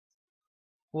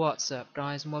What's up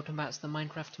guys, and welcome back to the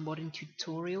Minecraft modding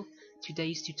tutorial.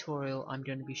 Today's tutorial I'm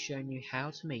going to be showing you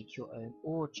how to make your own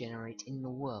ore generate in the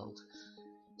world.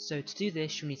 So to do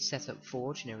this you'll need to set up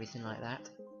Forge and everything like that,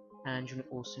 and you'll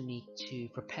also need to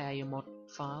prepare your mod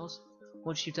files.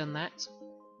 Once you've done that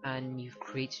and you've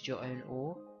created your own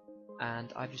ore,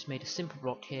 and I've just made a simple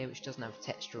block here which doesn't have a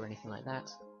texture or anything like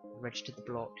that, registered the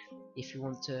block. If you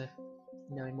want to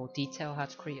know in more detail how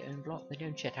to create your own block, then go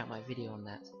and check out my video on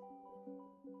that.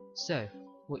 So,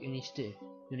 what you need to do,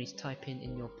 you need to type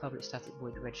in your public static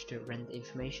void register render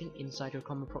information inside your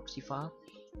common proxy file.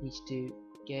 You need to do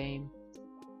game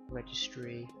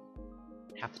registry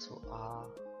capital R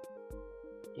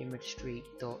game registry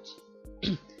dot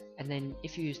and then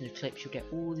if you're using Eclipse you'll get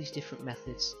all these different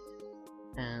methods,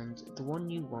 and the one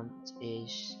you want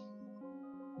is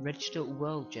register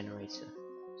world generator.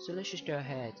 So let's just go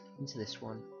ahead into this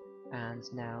one and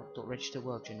now .register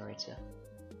world generator.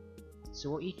 So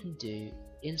what you can do,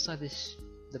 inside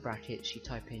the brackets you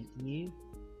type in new,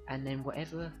 and then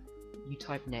whatever you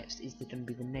type next is going to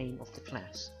be the name of the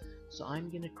class. So I'm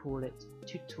going to call it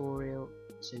tutorial,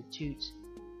 so tut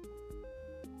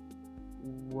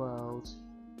world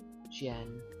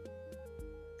generator.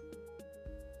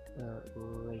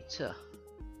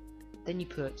 Then you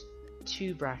put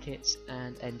two brackets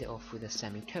and end it off with a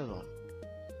semicolon.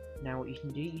 Now what you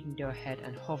can do, you can go ahead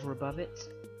and hover above it,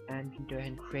 and you can go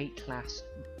ahead and create class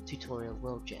tutorial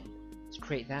world gen. So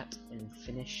create that and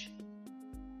finish.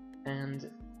 And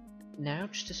now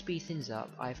just to speed things up,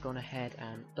 I've gone ahead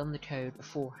and done the code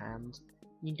beforehand.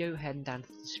 You can go ahead and down to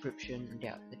the description and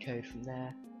get the code from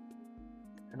there.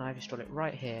 And I've just got it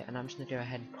right here, and I'm just going to go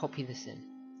ahead and copy this in.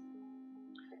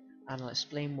 And I'll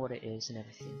explain what it is and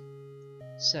everything.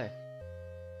 So,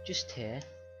 just here,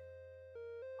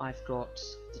 I've got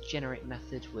the generate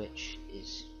method, which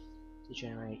is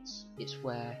it's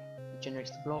where it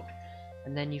generates the block,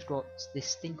 and then you've got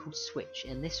this thing called switch,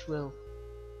 and this will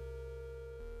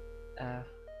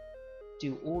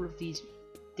do all of these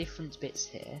different bits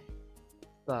here,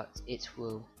 but it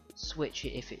will switch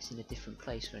it if it's in a different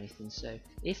place or anything. So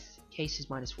if case is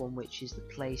 -1, which is the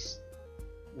place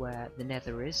where the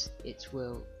nether is, it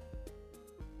will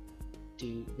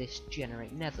do this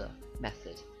generate nether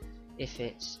method. If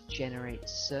it's generate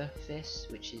surface,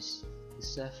 which is the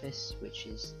surface, which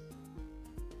is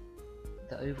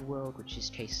the overworld, which is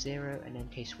case 0, and then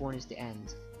case 1 is the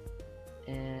end.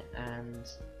 And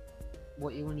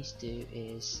what you will need to do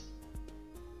is,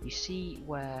 you see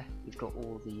where you've got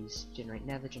all these generate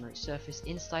nether, generate surface.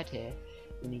 Inside here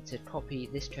you need to copy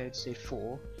this code, so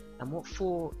 4, and what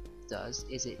 4 does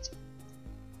is it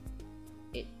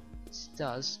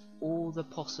does all the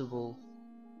possible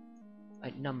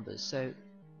numbers. So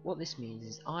what this means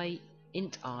is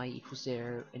int I equals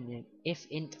 0, and then if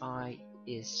int I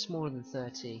is smaller than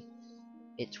 30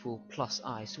 it will plus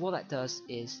I. So what that does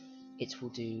is it will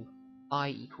do I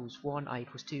equals 1, I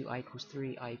equals 2, I equals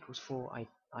 3, I equals 4, I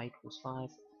equals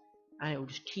 5, and it will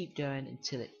just keep going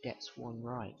until it gets 1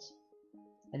 right.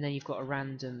 And then you've got a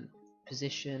random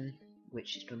position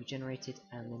which is going to be generated,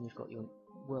 and then you've got your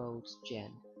world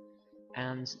gen,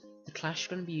 and the class you're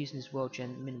going to be using is world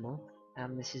gen minimal,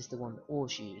 and this is the one that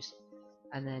ores use.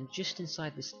 And then just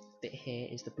inside this bit here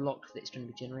is the block that it's going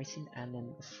to be generating, and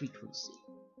then the frequency.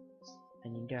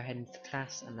 And you can go ahead into the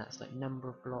class, and that's like number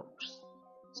of blocks.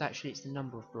 So actually it's the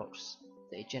number of blocks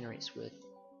that it generates with.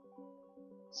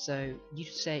 So you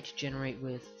could say it to generate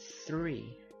with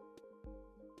 3.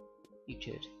 You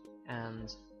could,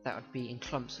 and that would be in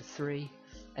clumps of 3,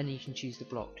 and then you can choose the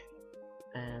block.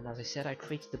 And as I said, I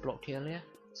created the block earlier,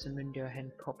 so I'm going to go ahead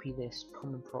and copy this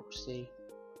common proxy,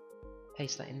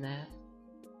 paste that in there,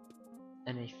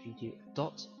 and if you do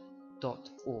dot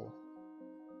or,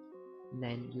 and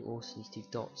then you also need to do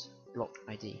dot block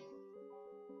ID,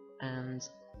 and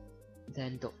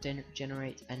then dot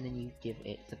generate, and then you give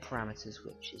it the parameters,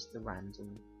 which is the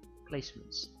random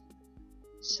placements.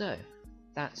 So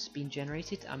that's been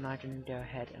generated. I'm now going to go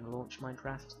ahead and launch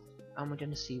Minecraft, and we're going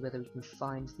to see whether we can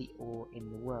find the ore in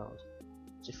the world.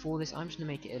 So for this I'm just going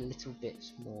to make it a little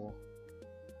bit more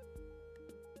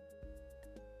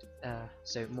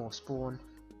more spawn.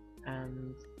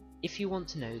 And if you want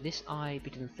to know this I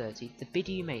bigger than 30, the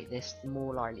bigger you make this, the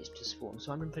more likely it's to spawn.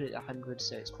 So I'm going to put it at 100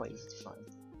 so it's quite easy to find.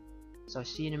 So I'll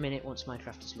see you in a minute once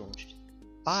Minecraft is launched.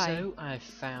 Bye! So I've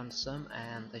found some,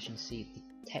 and as you can see the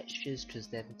textures, because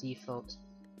they're the default,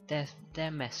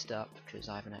 they're messed up because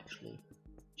I haven't actually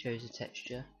chose a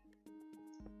texture.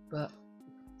 But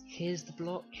here's the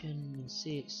block, and you can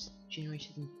see it's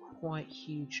generated in quite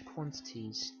huge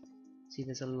quantities. See,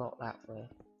 there's a lot that way.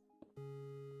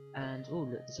 And oh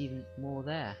look, there's even more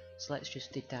there. So let's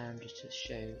just dig down just to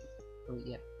show. Oh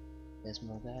yeah, there's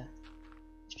more there.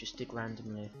 Let's just dig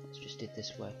randomly. Let's just dig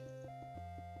this way.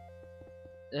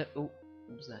 Oh,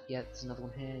 what was that? Yeah, there's another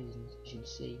one here. As you can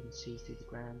see through the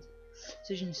ground.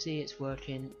 So as you can see, it's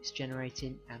working, it's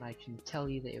generating, and I can tell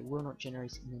you that it will not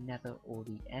generate in the nether or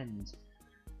the end.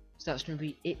 So that's going to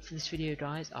be it for this video,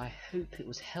 guys. I hope it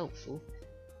was helpful.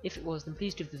 If it was, then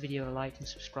please give the video a like and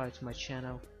subscribe to my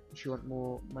channel if you want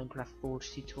more Minecraft Forge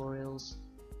tutorials.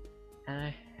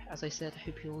 And as I said, I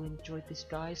hope you all enjoyed this,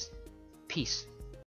 guys. Peace.